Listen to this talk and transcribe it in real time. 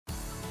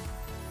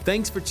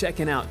Thanks for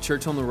checking out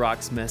Church on the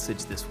Rock's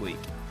message this week.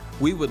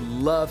 We would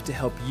love to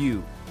help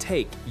you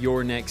take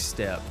your next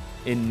step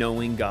in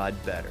knowing God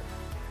better.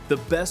 The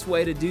best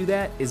way to do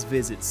that is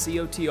visit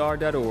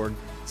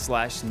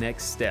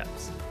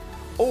cotr.org/nextsteps.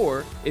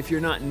 Or if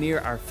you're not near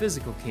our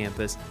physical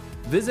campus,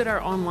 visit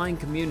our online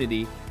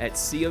community at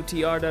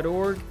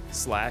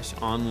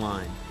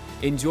cotr.org/online.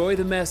 Enjoy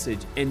the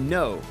message and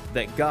know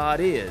that God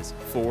is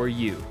for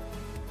you.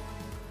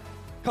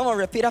 Come on,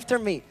 repeat after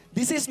me.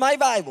 This is my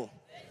Bible.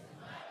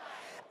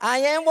 I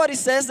am what it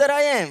says that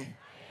I am.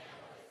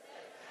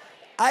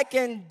 I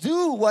can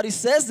do what it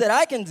says that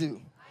I can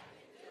do.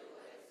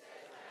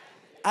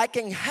 I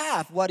can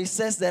have what it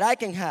says that I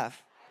can have.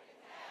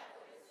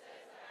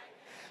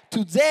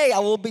 Today I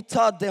will be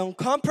taught the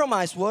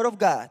uncompromised Word of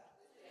God.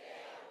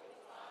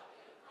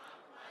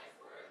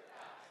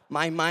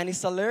 My mind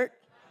is alert.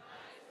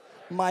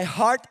 My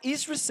heart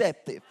is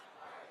receptive.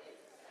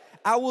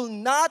 I will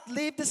not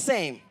leave the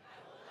same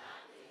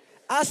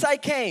as I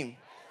came.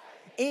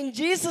 In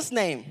Jesus'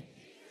 name.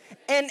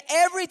 And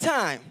every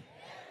time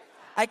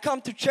I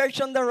come to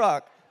Church on the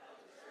Rock,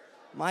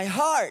 my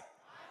heart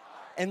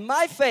and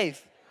my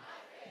faith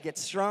get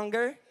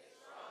stronger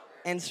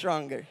and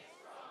stronger.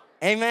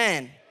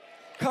 Amen.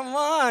 Come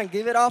on,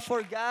 give it all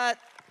for God.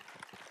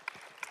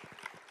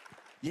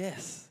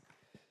 Yes.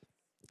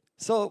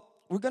 So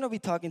we're going to be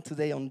talking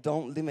today on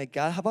don't limit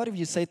God. How about if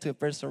you say to a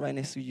person right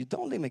next to you,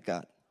 don't limit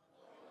God?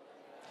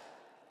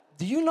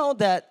 Do you know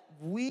that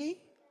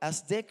we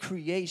as the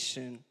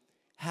creation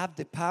have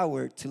the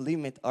power to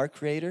limit our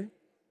Creator?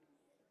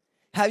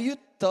 Have you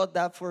thought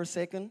that for a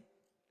second?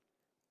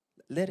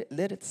 Let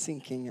it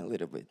sink in a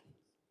little bit.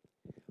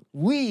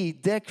 We,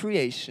 the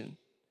creation,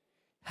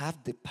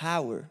 have the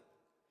power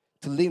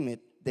to limit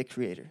the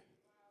Creator.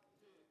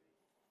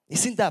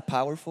 Isn't that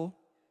powerful?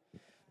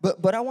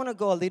 But I want to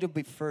go a little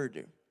bit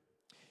further.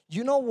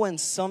 You know, when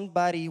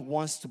somebody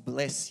wants to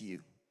bless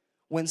you,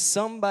 when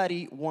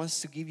somebody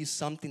wants to give you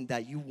something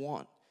that you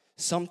want,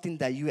 something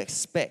that you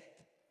expect,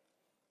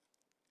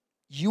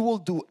 you will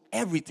do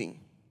everything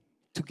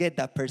to get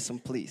that person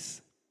pleased.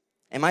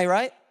 Am I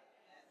right?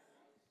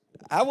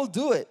 I will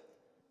do it.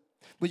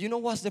 But you know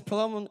what's the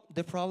problem?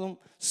 The problem,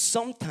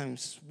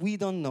 sometimes we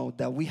don't know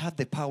that we have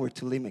the power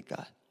to limit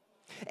God.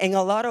 And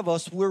a lot of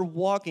us, we're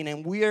walking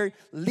and we're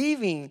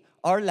living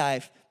our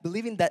life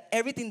believing that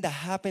everything that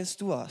happens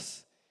to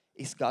us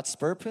is God's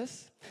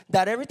purpose,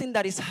 that everything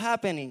that is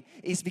happening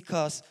is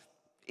because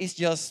it's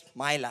just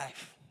my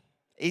life.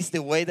 It's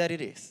the way that it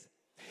is.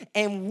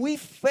 And we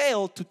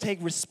fail to take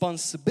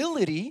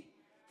responsibility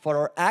for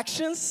our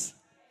actions,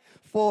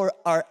 for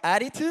our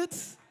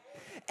attitudes,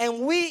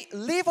 and we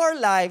live our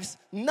lives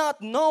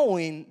not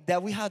knowing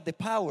that we have the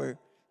power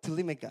to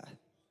limit God.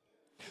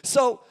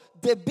 So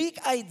the big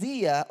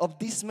idea of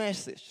this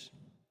message,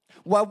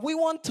 what we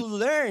want to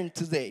learn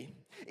today,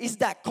 is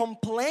that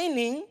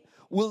complaining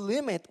will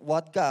limit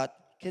what God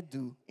can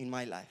do in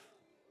my life.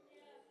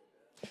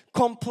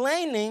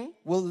 Complaining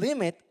will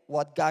limit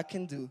what God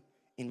can do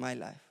in my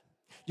life.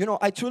 You know,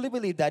 I truly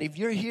believe that if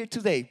you're here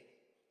today,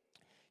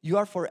 you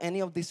are for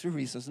any of these three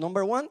reasons.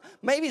 Number one,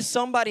 maybe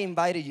somebody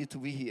invited you to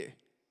be here.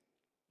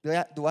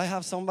 Do I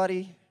have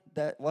somebody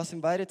that was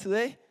invited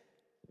today?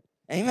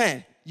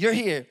 Amen. You're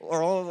here.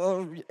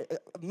 Or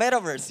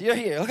metaverse, you're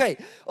here. Okay.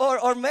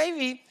 Or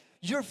maybe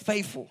you're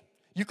faithful.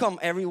 You come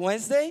every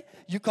Wednesday.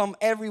 You come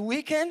every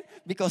weekend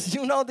because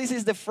you know this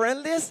is the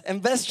friendliest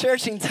and best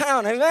church in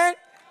town. Amen.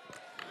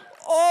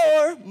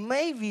 Or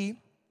maybe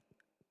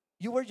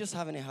you were just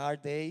having a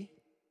hard day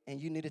and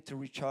you needed to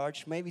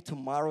recharge. Maybe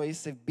tomorrow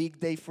is a big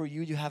day for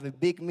you. You have a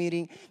big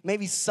meeting.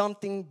 Maybe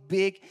something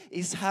big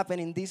is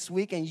happening this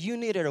week and you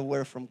needed a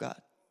word from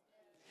God.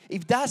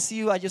 If that's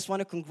you, I just want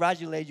to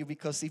congratulate you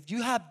because if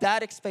you have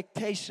that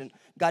expectation,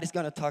 God is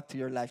going to talk to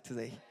your life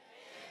today.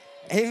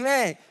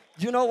 Amen.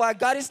 You know what?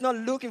 God is not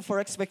looking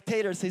for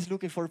spectators. He's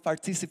looking for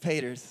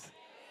participators.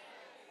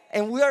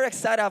 And we are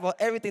excited about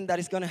everything that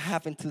is going to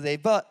happen today.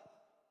 But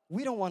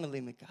we don't want to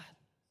limit God.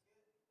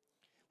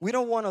 We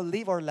don't want to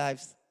live our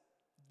lives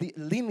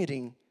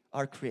limiting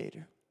our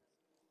Creator.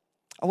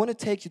 I want to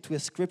take you to a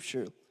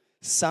scripture,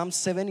 Psalm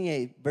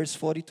 78, verse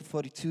 40 to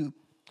 42.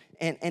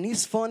 And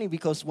it's funny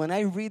because when I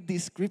read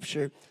this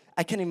scripture,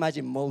 I can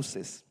imagine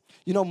Moses.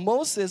 You know,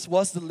 Moses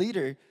was the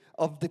leader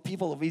of the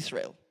people of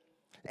Israel.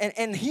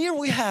 And here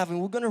we have,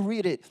 and we're going to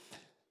read it,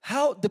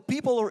 how the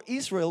people of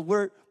Israel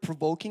were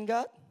provoking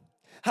God,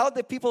 how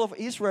the people of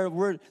Israel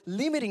were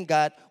limiting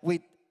God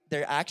with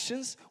their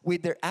actions,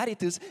 with their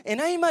attitudes.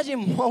 And I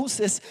imagine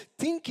Moses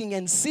thinking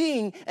and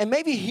seeing and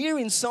maybe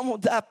hearing some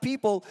of that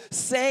people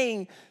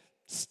saying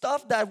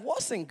stuff that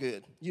wasn't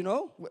good, you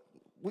know.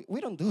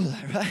 We don't do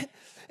that, right?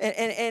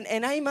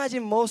 And I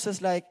imagine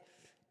Moses like,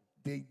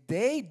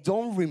 they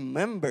don't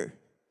remember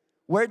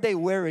where they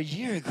were a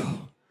year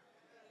ago.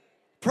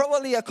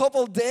 Probably a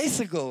couple days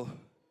ago.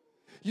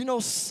 You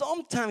know,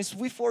 sometimes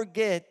we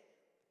forget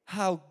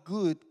how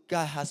good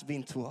God has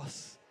been to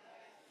us.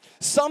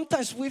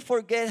 Sometimes we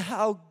forget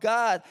how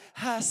God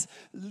has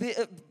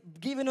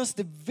given us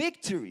the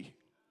victory.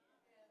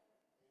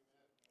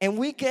 And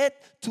we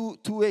get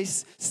to a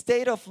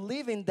state of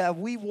living that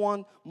we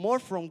want more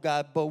from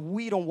God, but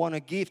we don't want to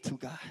give to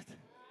God.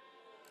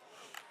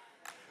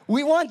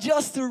 We want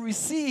just to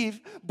receive,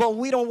 but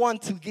we don't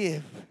want to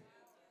give.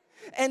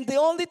 And the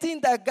only thing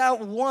that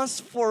God wants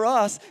for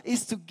us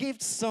is to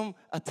give some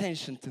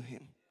attention to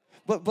Him.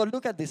 But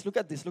look at this, look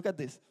at this, look at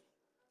this.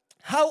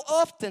 How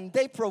often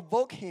they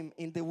provoke Him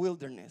in the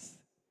wilderness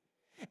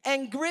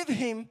and grieve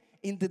Him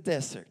in the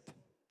desert.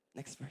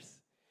 Next verse.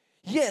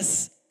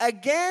 Yes,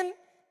 again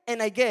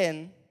and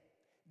again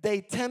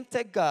they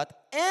tempted God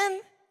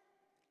and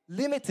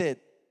limited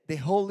the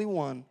Holy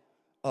One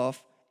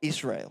of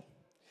Israel.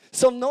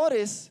 So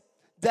notice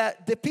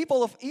that the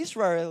people of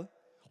Israel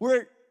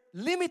were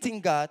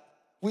limiting God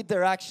with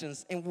their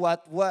actions and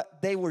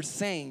what they were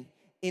saying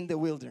in the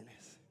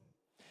wilderness.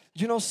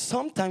 You know,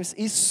 sometimes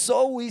it's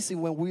so easy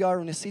when we are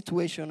in a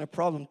situation, a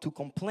problem, to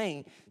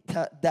complain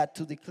that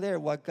to declare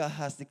what God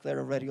has declared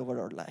already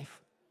over our life.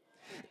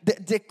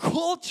 The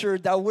culture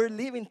that we're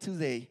living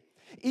today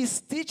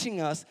is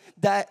teaching us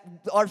that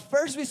our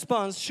first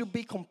response should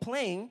be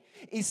complain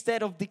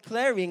instead of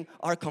declaring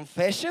our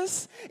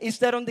confessions,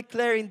 instead of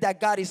declaring that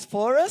God is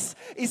for us,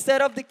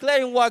 instead of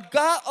declaring what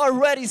God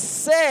already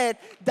said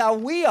that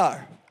we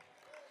are.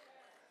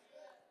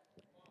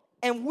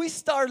 And we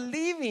start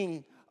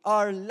living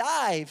our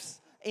lives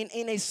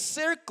in a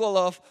circle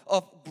of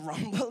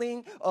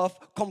grumbling, of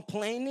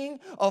complaining,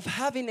 of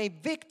having a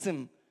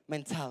victim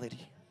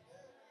mentality.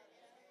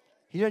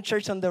 Here in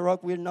Church on the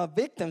Rock, we're not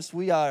victims,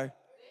 we are.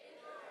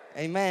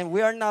 Amen.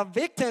 We are not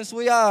victims,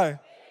 we are.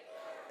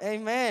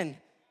 Amen.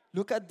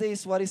 Look at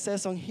this, what it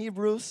says on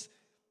Hebrews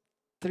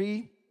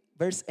 3,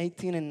 verse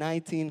 18 and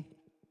 19.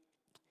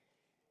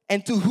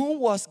 And to whom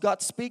was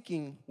God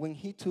speaking when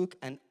He took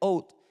an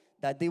oath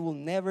that they will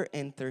never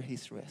enter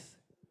His rest?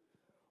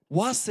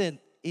 Wasn't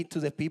it to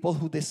the people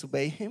who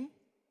disobey Him?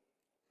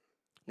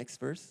 Next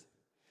verse.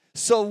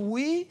 So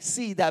we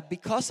see that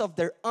because of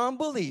their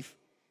unbelief,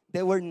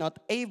 they were not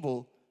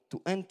able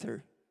to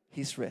enter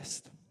His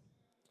rest.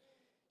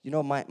 You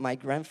know, my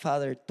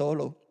grandfather,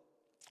 Tolo,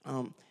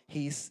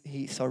 he's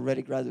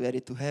already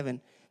graduated to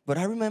heaven. But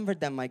I remember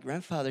that my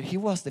grandfather, he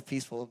was the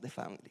peaceful of the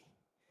family.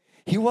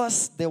 He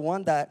was the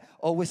one that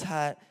always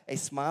had a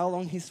smile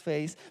on his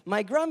face.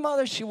 My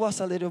grandmother, she was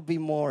a little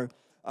bit more,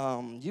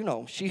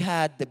 she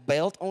had the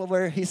belt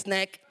over his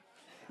neck.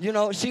 You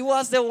know, she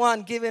was the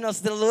one giving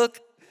us the look.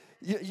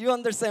 You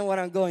understand what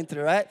I'm going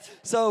through, right?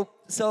 So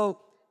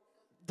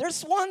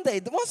there's one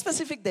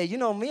specific day,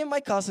 me and my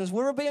cousins,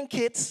 we were being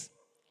kids.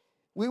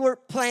 We were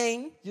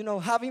playing,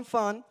 having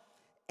fun.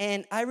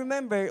 And I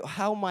remember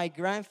how my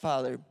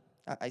grandfather,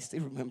 I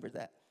still remember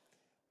that,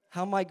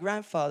 how my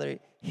grandfather,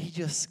 he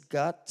just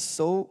got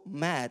so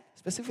mad,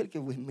 specifically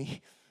with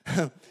me,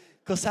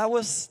 because I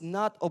was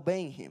not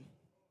obeying him.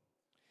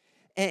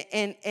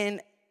 And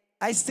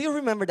I still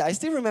remember that. I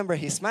still remember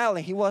his smile,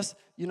 and he was,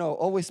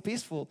 always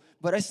peaceful.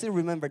 But I still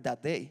remember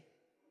that day.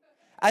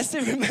 I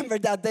still remember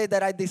that day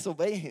that I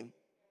disobeyed him.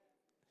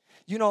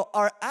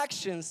 Our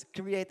actions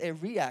create a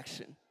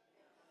reaction.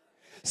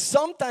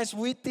 Sometimes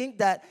we think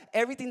that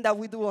everything that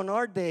we do on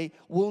our day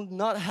will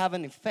not have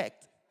an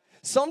effect.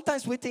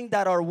 Sometimes we think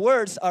that our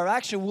words, our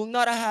action will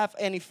not have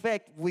an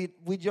effect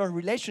with your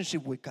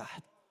relationship with God.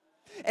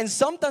 And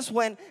sometimes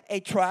when a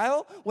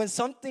trial, when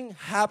something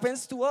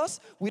happens to us,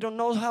 we don't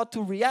know how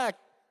to react,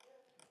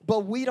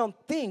 but we don't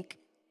think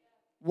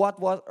what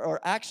was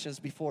our actions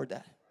before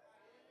that.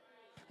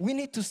 We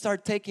need to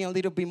start taking a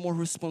little bit more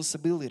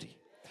responsibility.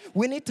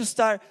 We need to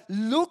start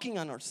looking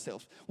at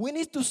ourselves. We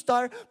need to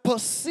start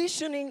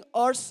positioning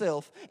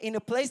ourselves in a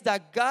place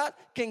that God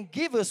can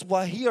give us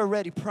what He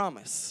already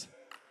promised.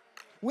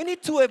 We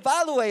need to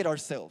evaluate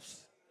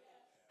ourselves.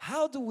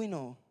 How do we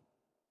know?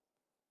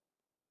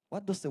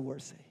 What does the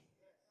Word say?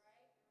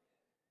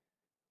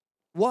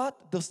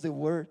 What does the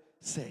Word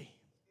say?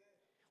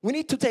 We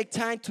need to take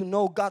time to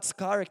know God's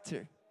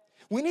character.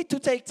 We need to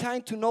take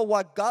time to know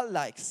what God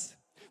likes.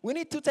 We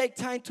need to take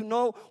time to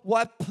know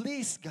what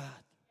pleases God.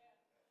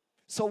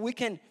 So we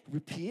can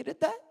repeat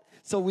that,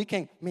 so we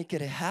can make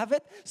it a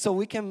habit, so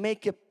we can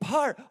make it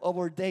part of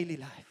our daily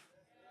life.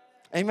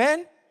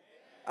 Amen?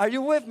 Are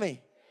you with me?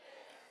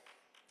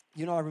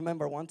 I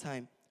remember one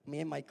time,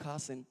 me and my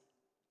cousin,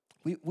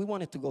 we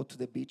wanted to go to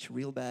the beach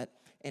real bad.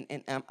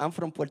 And I'm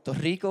from Puerto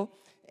Rico,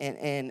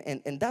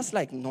 and that's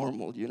like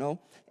normal,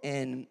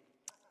 And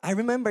I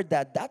remember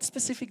that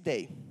specific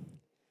day,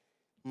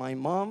 my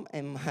mom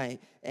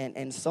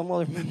and some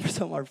other members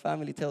of our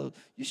family tell us,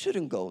 you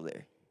shouldn't go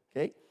there,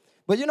 okay?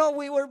 But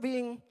we were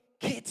being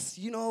kids,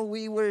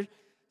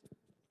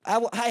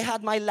 I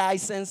had my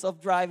license of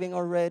driving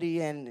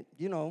already, and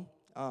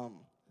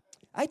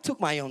I took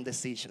my own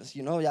decisions,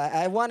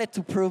 I wanted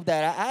to prove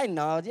that I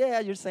know, yeah,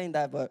 you're saying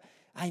that, but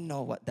I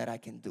know that I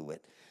can do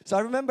it. So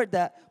I remember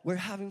that we're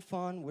having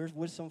fun, we're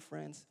with some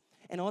friends,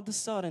 and all of a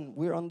sudden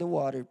we're on the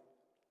water,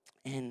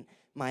 and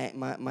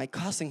my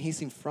cousin,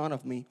 he's in front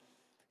of me,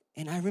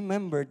 and I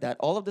remember that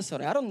all of a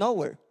sudden, out of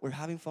nowhere, we're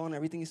having fun,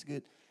 everything is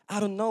good,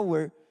 out of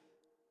nowhere,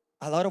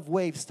 a lot of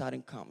waves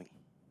started coming.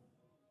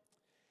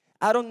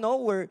 I don't know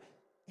where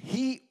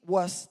he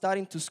was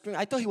starting to scream.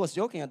 I thought he was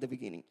joking at the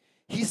beginning.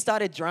 He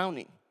started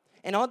drowning.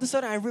 And all of a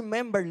sudden, I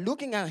remember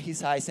looking at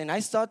his eyes, and I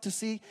started to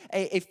see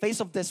a face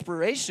of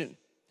desperation.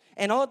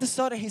 And all of a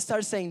sudden, he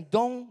started saying,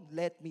 don't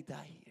let me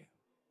die here.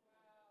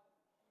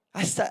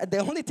 The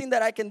only thing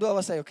that I can do, I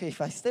was like, okay,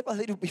 if I step a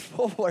little bit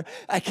forward,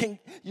 I can,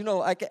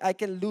 I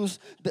can lose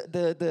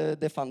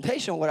the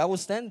foundation where I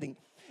was standing.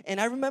 And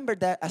I remember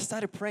that I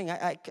started praying.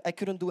 I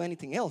couldn't do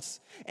anything else.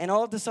 And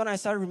all of a sudden, I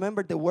started to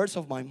remember the words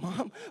of my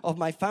mom, of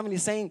my family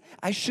saying,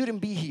 I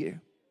shouldn't be here.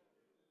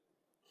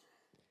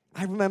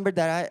 I remember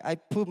that I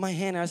put my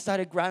hand and I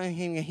started grabbing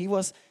him, and he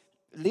was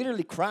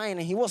literally crying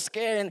and he was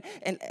scared.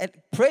 And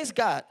praise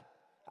God,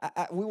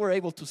 we were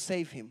able to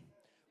save him.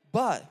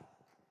 But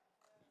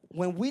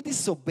when we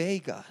disobey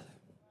God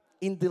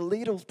in the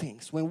little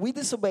things, when we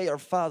disobey our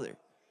Father,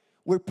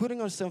 we're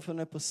putting ourselves in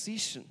a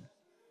position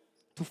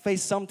to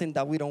face something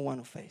that we don't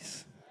want to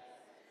face.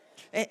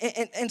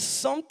 And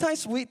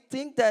sometimes we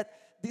think that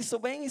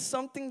disobeying is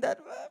something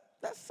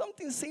that's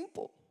something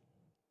simple.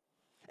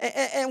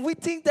 And we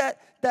think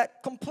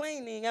that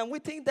complaining, and we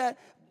think that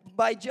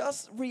by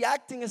just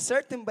reacting a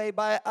certain way,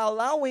 by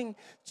allowing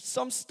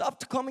some stuff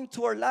to come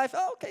into our life,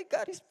 oh, okay,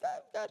 God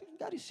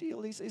is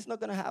shield. It's not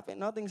going to happen.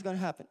 Nothing's going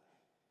to happen.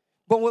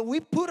 But when we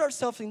put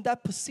ourselves in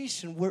that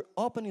position, we're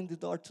opening the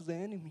door to the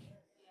enemy.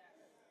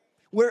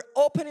 We're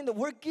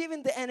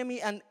giving the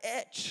enemy an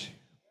edge.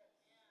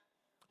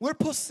 We're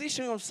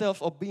positioning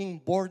ourselves of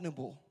being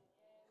vulnerable.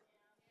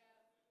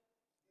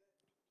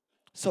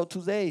 So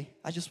today,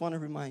 I just want to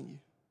remind you,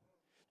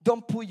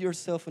 don't put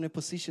yourself in a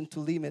position to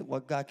limit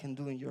what God can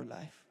do in your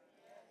life.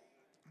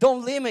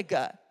 Don't limit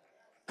God.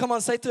 Come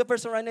on, say to the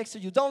person right next to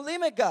you, don't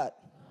limit God.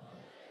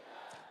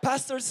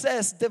 Pastor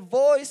says the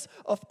voice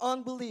of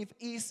unbelief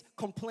is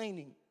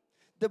complaining.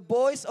 The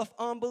voice of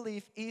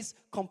unbelief is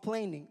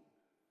complaining.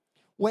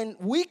 When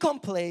we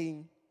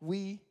complain,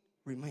 we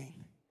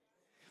remain.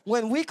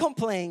 When we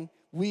complain,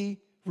 we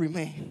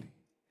remain.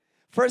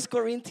 1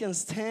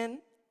 Corinthians 10,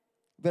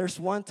 verse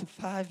 1 to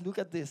 5. Look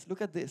at this.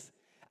 Look at this.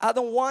 I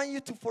don't want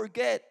you to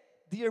forget,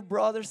 dear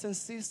brothers and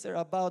sisters,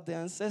 about the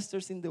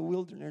ancestors in the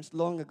wilderness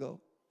long ago.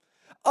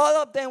 All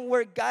of them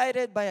were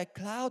guided by a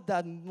cloud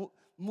that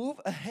moved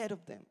ahead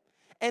of them.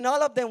 And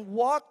all of them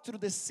walked through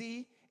the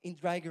sea in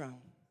dry ground.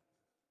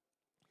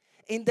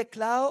 In the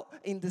cloud,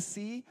 in the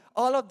sea,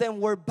 all of them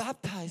were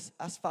baptized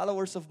as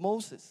followers of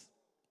Moses.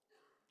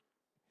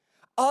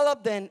 All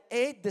of them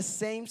ate the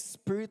same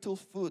spiritual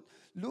food.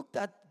 Look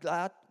that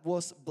God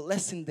was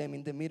blessing them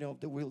in the middle of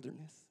the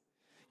wilderness.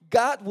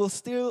 God will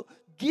still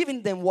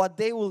giving them what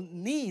they will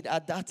need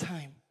at that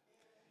time.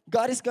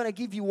 God is going to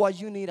give you what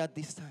you need at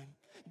this time.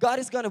 God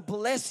is going to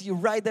bless you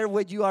right there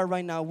where you are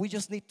right now. We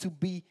just need to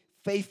be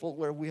faithful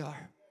where we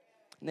are.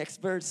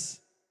 Next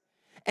verse.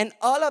 And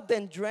all of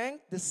them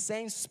drank the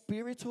same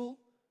spiritual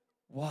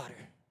water.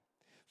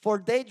 For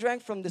they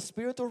drank from the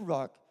spiritual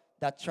rock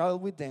that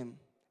traveled with them,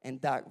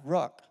 and that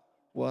rock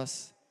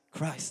was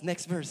Christ.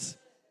 Next verse.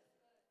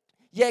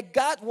 Yet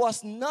God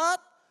was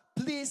not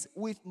pleased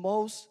with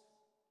most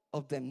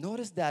of them.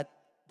 Notice that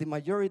the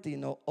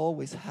majority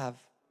always have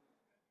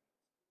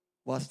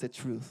what's the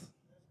truth.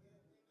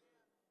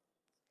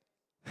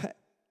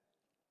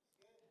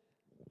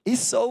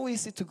 It's so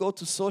easy to go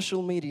to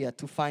social media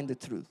to find the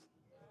truth.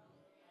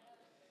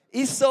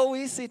 It's so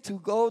easy to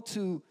go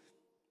to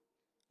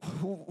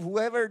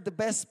whoever the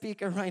best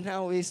speaker right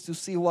now is to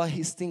see what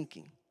he's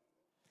thinking.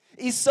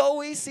 It's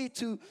so easy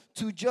to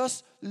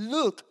just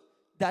look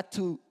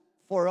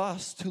for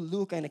us to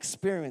look and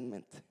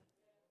experiment.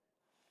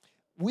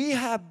 We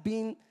have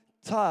been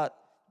taught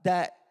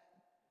that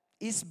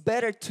it's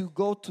better to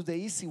go to the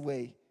easy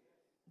way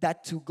than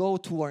to go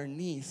to our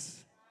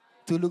knees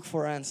to look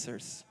for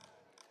answers.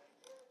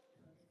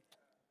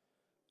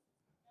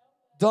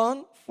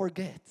 Don't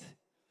forget.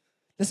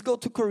 Let's go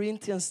to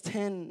Corinthians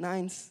 10,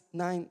 9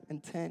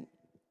 and 10.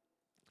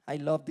 I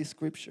love this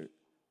scripture.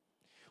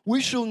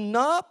 We should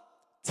not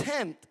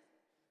tempt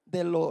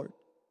the Lord.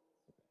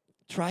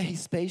 Try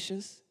His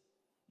patience.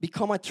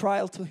 Become a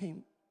trial to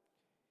Him.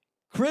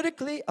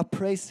 Critically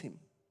appraise Him.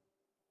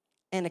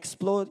 And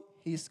explore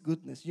His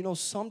goodness.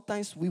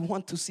 Sometimes we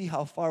want to see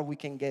how far we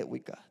can get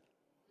with God.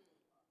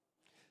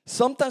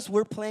 Sometimes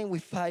we're playing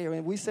with fire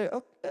and we say,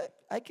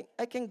 okay,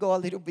 I can go a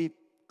little bit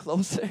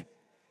closer.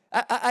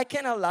 I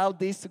can't allow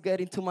this to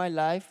get into my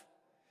life.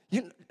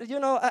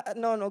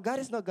 No, God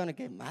is not going to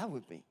get mad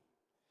with me.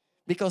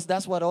 Because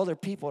that's what other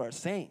people are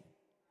saying.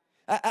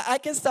 I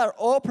can start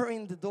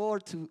opening the door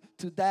to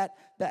that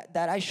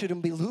I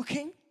shouldn't be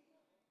looking.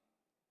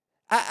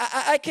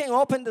 I can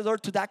open the door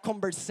to that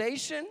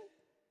conversation,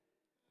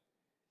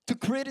 to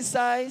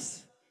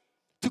criticize,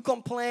 to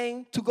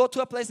complain, to go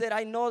to a place that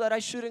I know that I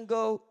shouldn't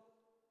go.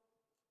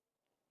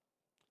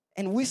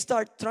 And we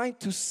start trying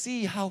to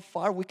see how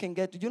far we can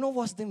get. You know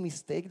what's the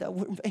mistake that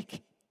we're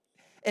making?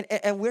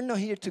 And we're not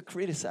here to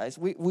criticize.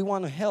 We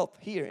want to help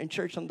here in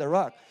Church on the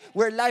Rock.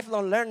 We're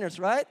lifelong learners,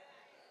 right?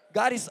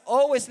 God is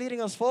always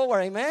leading us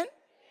forward, amen?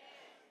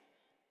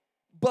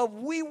 But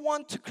we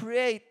want to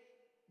create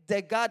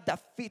the God that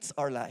fits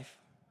our life.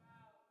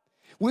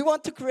 We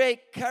want to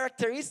create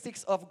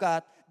characteristics of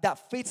God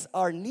that fits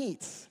our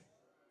needs.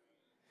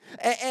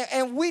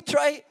 And we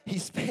try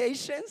His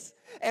patience,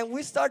 and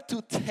we start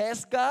to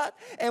test God,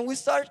 and we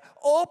start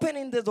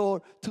opening the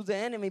door to the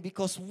enemy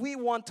because we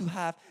want to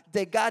have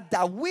the God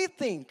that we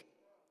think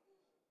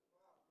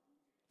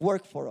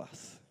work for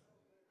us.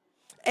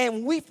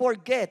 And we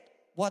forget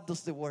what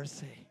does the word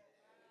say.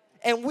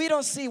 And we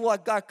don't see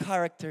what God's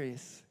character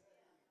is.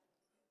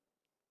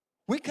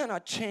 We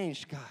cannot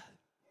change God.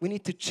 We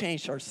need to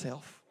change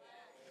ourselves.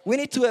 We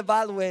need to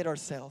evaluate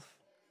ourselves.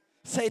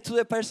 Say to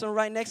the person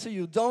right next to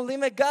you, don't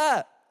limit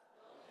God.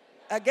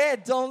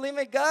 Again, don't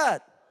limit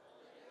God.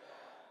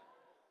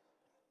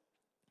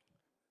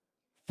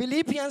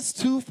 Philippians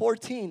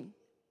 2:14.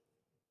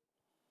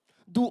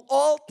 Do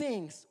all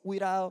things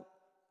without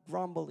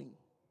grumbling.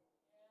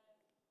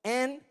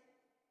 And,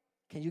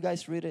 can you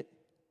guys read it?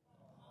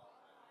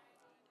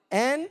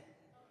 And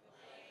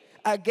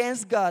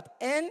against God.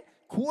 And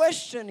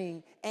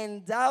questioning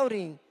and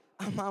doubting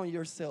among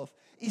yourself.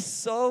 It's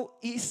so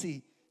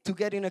easy to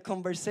get in a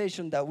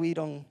conversation that we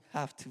don't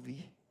have to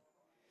be.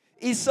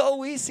 It's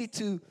so easy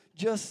to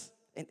just,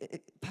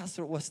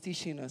 Pastor was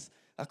teaching us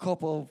a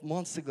couple of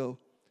months ago,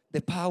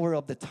 the power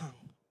of the tongue.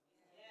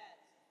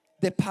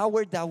 The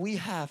power that we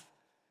have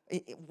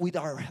with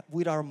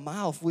our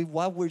mouth, with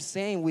what we're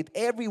saying, with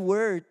every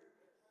word.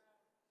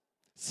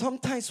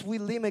 Sometimes we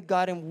limit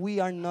God and we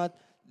are not,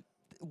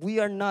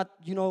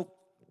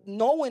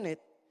 knowing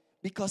it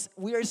because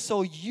we are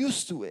so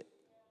used to it.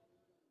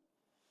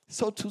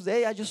 So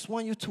today I just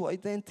want you to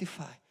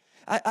identify.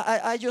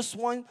 I just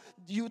want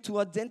you to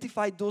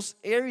identify those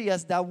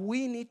areas that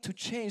we need to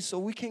change so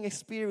we can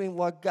experience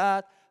what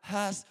God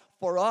has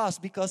for us,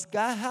 because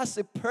God has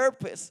a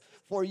purpose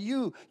for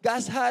you.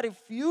 God's had a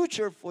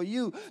future for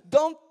you.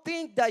 Don't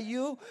think that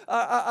you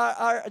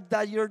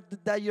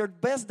that your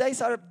best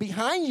days are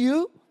behind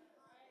you.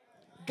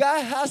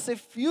 God has a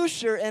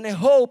future and a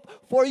hope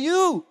for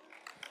you.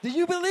 Do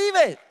you believe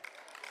it?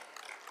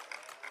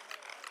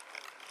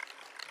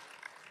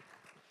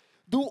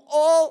 Do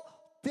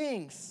all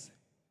things,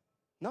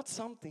 not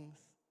some things,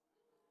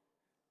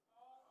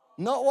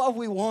 not what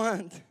we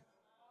want.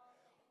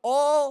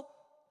 All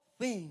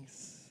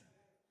things.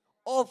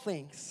 All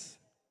things.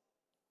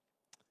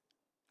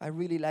 I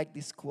really like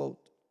this quote.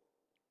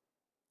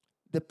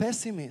 The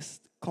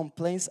pessimist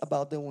complains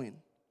about the wind.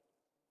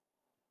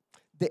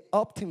 The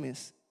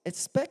optimist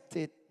expects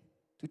it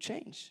to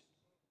change.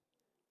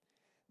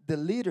 The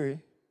leader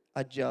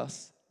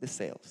adjusts the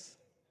sails.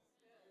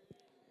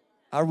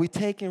 Are we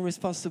taking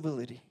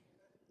responsibility?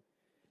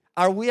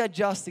 Are we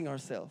adjusting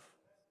ourselves?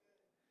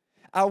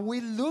 Are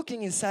we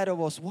looking inside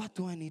of us? What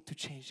do I need to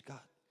change, God?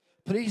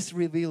 Please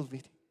reveal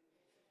me.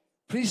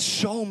 Please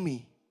show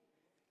me.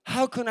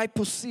 How can I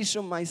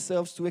position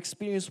myself to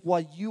experience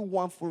what you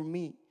want for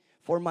me,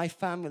 for my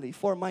family,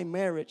 for my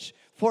marriage,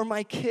 for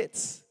my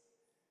kids?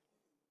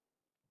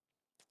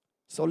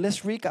 So let's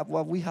recap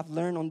what we have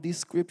learned on these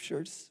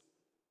scriptures.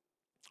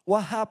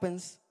 What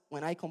happens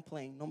when I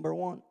complain? Number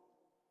one,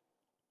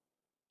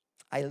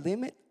 I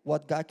limit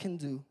what God can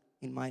do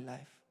in my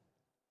life.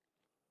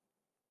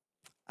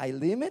 I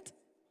limit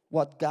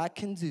what God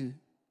can do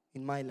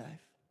in my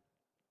life.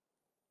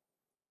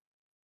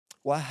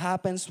 What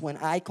happens when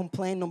I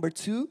complain? Number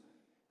two,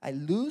 I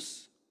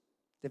lose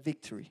the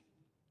victory.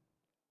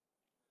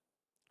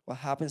 What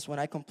happens when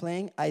I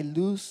complain? I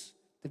lose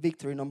the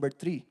victory. Number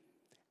three,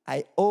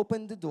 I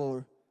open the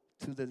door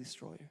to the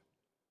destroyer.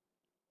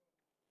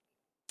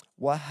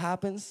 What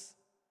happens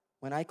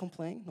when I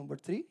complain? Number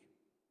three,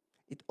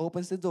 it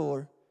opens the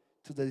door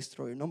to the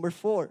destroyer. Number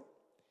four,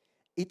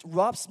 it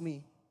robs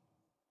me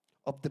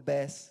of the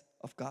best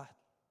of God.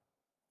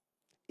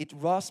 It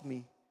robs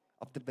me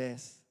of the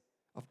best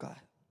of God.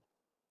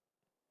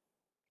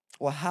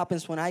 What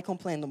happens when I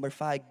complain? Number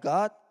five,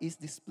 God is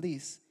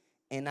displeased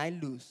and I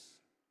lose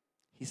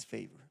His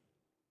favor.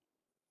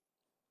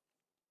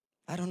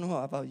 I don't know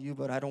about you,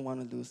 but I don't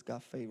want to lose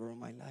God's favor in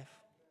my life.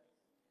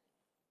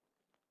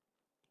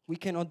 We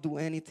cannot do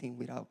anything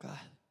without God.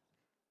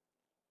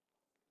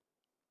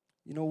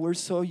 You know, we're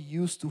so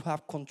used to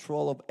have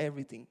control of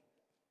everything.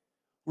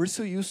 We're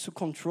so used to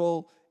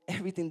control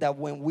everything that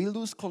when we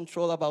lose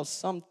control about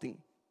something,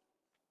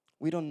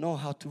 we don't know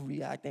how to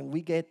react and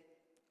we get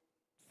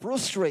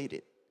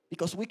frustrated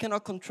because we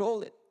cannot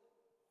control it.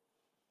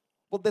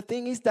 But the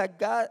thing is that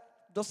God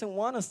doesn't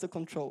want us to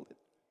control it.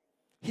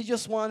 He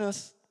just wants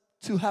us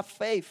to have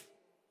faith,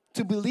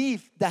 to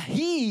believe that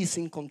He is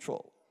in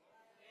control.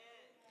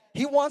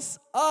 He wants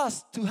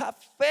us to have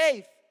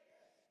faith,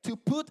 to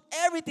put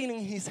everything in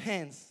His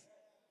hands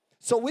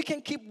so we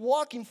can keep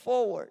walking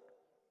forward.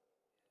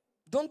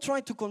 Don't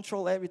try to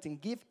control everything.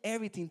 Give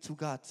everything to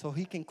God so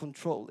He can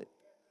control it.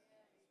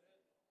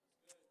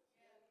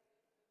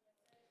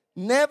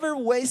 Never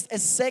waste a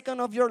second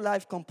of your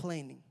life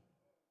complaining.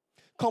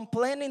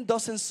 Complaining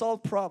doesn't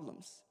solve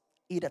problems.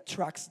 It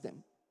attracts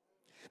them.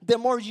 The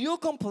more you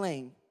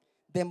complain,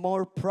 the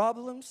more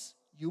problems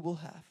you will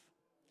have.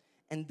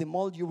 And the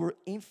more you will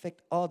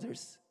infect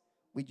others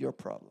with your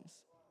problems.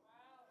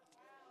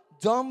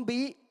 Don't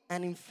be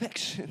an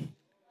infection.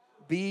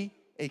 Be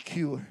a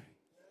cure.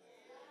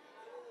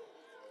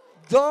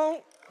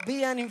 Don't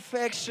be an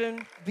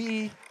infection.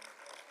 Be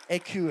a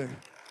cure.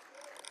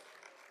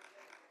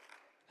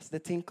 As the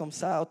team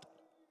comes out,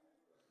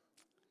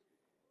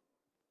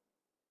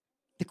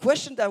 the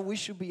question that we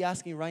should be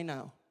asking right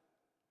now,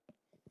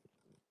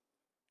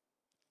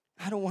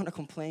 I don't want to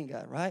complain,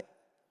 God, right?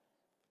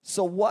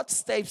 So what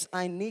steps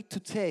I need to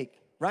take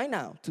right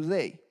now,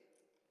 today,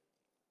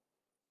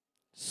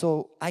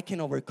 so I can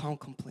overcome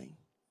complaint?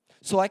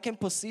 So I can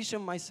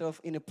position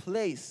myself in a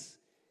place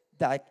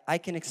that I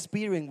can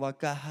experience what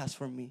God has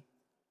for me.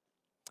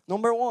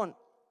 Number one,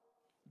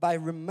 by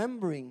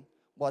remembering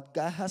what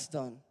God has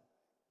done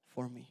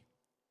for me.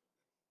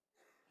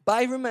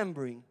 By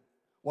remembering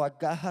what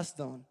God has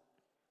done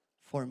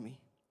for me.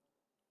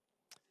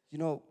 You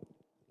know,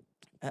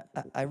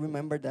 I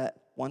remember that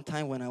one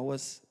time when I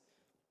was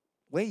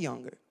way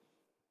younger,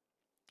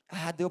 I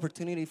had the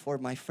opportunity for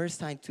my first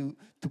time to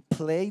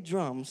play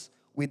drums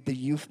with the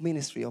youth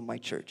ministry of my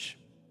church.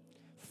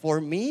 For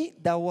me,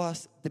 that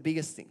was the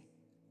biggest thing.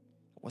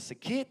 I was a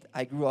kid,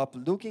 I grew up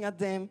looking at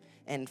them,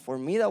 and for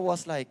me that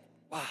was like,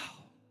 wow,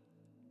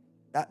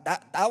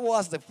 that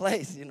was the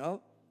place, you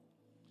know?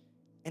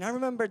 And I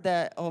remember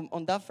that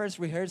on that first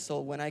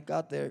rehearsal, when I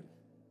got there,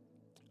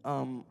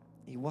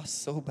 it was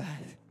so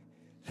bad.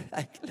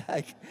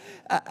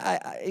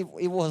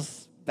 It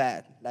was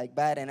bad,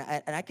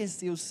 and I can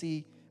still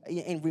see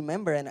and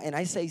remember, and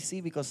I say see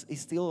because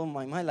it's still on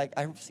my mind. Like,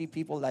 I see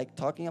people like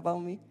talking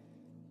about me.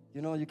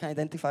 You know, you can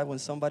identify when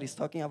somebody's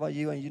talking about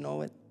you and you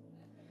know it.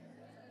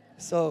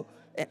 So,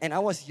 and I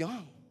was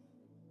young,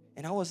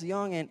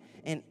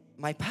 and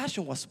my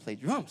passion was to play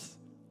drums,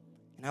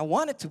 and I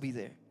wanted to be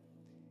there.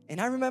 And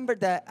I remember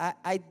that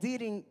I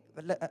didn't,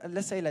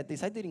 let's say like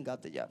this, I didn't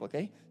got the job,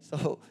 okay?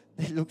 So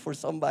they looked for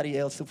somebody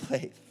else to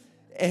play.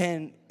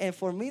 And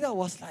for me, that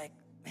was like,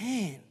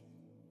 man,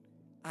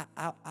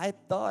 I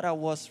thought I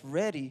was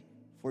ready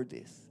for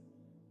this.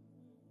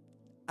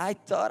 I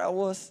thought I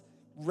was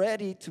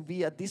ready to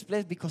be at this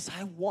place because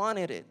I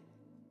wanted it.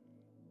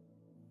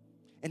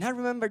 And I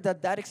remember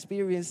that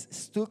experience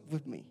stuck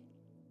with me.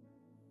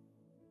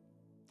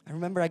 I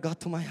remember I got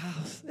to my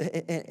house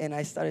and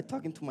I started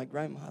talking to my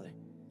grandmother.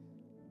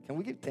 Can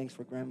we give thanks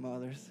for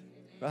grandmothers,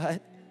 right?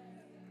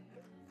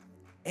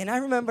 And I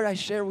remember I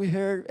shared with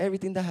her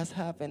everything that has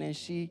happened, and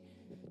she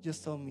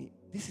just told me,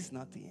 this is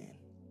not the end.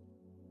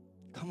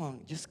 Come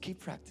on, just keep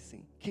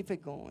practicing. Keep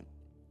it going.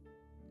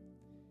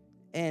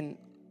 And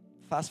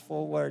fast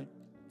forward,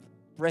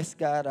 praise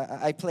God,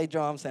 I played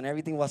drums and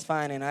everything was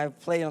fine, and I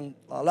played on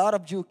a lot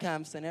of youth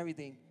camps and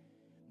everything.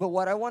 But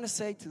what I want to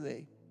say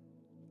today,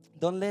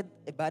 don't let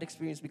a bad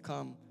experience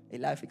become a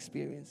life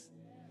experience.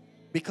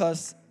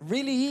 Because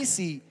really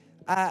easy,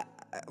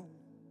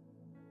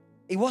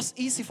 it was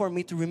easy for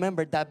me to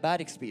remember that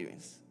bad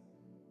experience.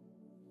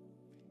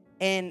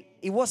 And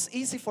it was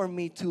easy for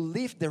me to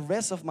live the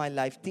rest of my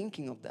life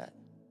thinking of that.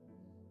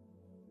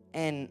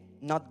 And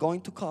not going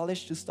to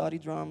college to study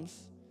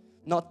drums,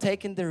 not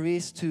taking the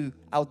risk to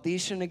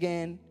audition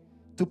again,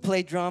 to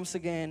play drums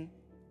again.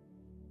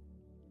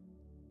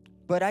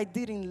 But I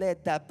didn't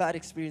let that bad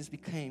experience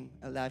become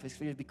a life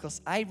experience because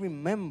I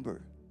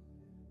remember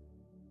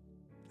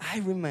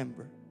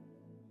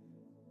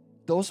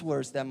those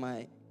words that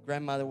my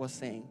grandmother was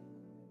saying.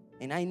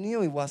 And I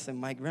knew it wasn't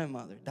my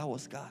grandmother, that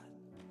was God.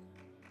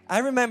 I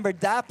remember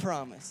that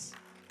promise.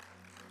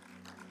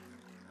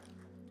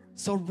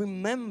 So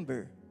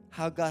remember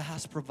how God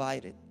has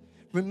provided.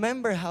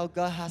 Remember how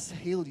God has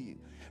healed you.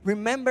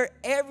 Remember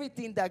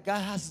everything that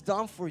God has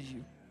done for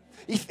you.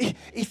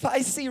 If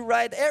I see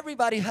right,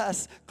 everybody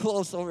has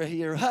clothes over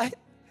here, right?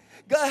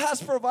 God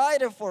has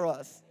provided for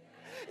us.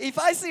 If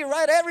I see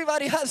right,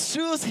 everybody has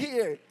shoes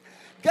here.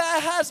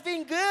 God has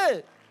been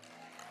good.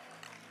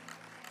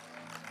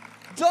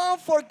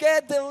 Don't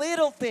forget the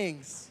little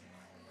things.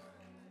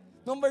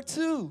 Number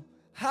 2,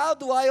 how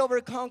do I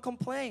overcome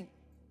complaint?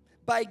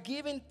 By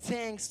giving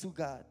thanks to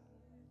God.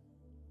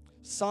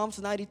 Psalms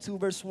 92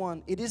 verse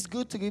 1. It is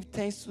good to give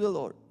thanks to the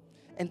Lord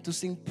and to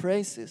sing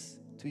praises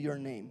to your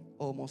name,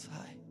 O Most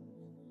High.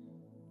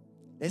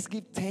 Let's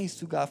give thanks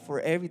to God for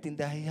everything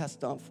that He has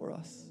done for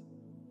us.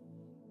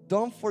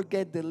 Don't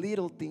forget the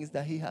little things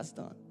that He has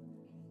done.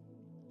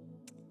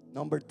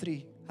 Number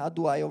 3, how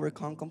do I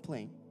overcome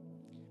complaint?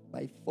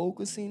 By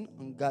focusing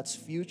on God's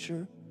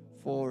future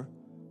for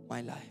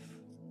my life.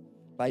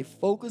 By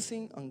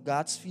focusing on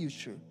God's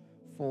future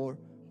for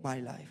my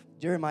life.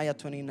 Jeremiah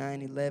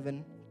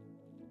 29:11.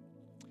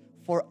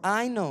 For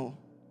I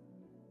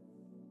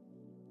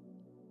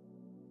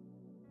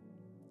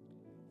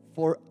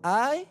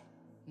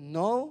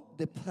know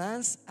the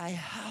plans I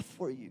have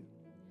for you.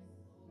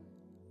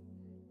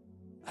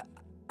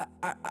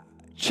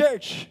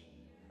 Church,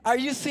 are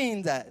you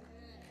seeing that?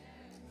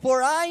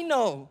 For I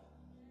know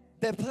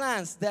the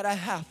plans that I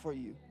have for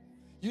you.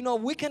 You know,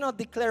 we cannot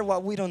declare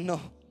what we don't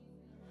know.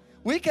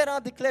 We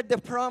cannot declare the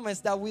promise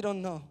that we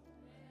don't know.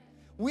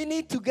 We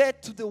need to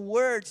get to the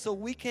Word so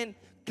we can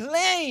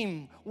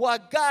claim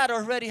what God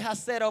already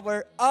has said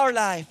over our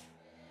life.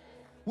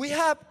 We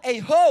have a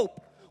hope.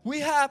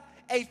 We have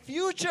a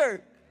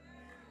future.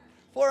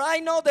 For I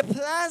know the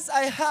plans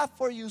I have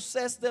for you,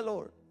 says the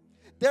Lord.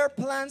 They're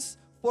plans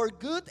for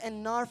good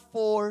and not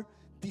for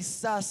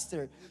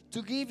disaster,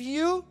 to give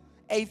you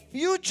a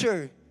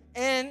future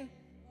and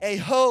a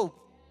hope.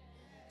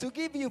 To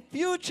give you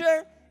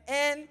future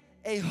and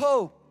a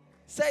hope.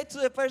 Say to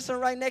the person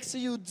right next to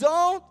you,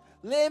 don't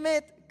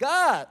limit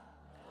God.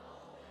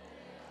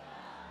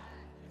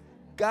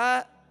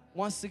 God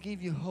wants to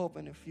give you hope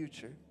in the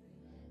future,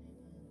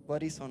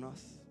 but it's on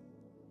us.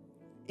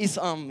 It's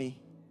on me.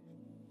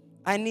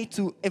 I need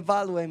to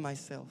evaluate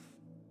myself.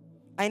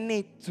 I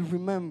need to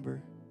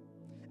remember.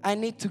 I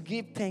need to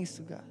give thanks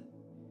to God.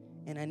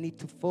 And I need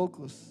to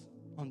focus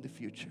on the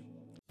future.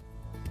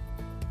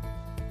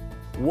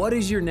 What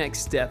is your next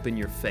step in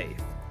your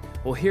faith?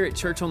 Well, here at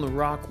Church on the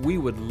Rock, we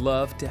would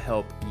love to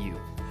help you.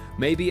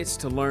 Maybe it's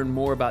to learn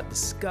more about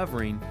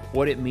discovering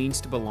what it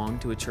means to belong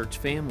to a church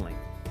family,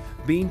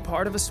 being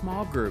part of a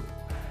small group,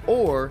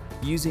 or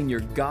using your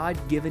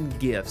God-given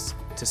gifts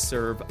to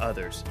serve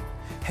others.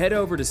 Head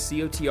over to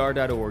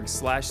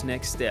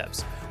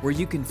cotr.org/nextsteps where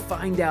you can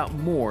find out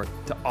more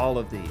to all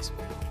of these.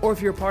 Or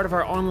if you're a part of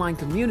our online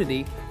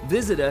community,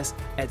 visit us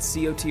at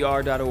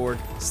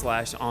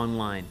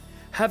cotr.org/online.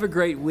 Have a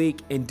great week,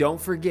 and don't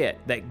forget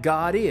that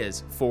God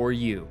is for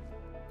you.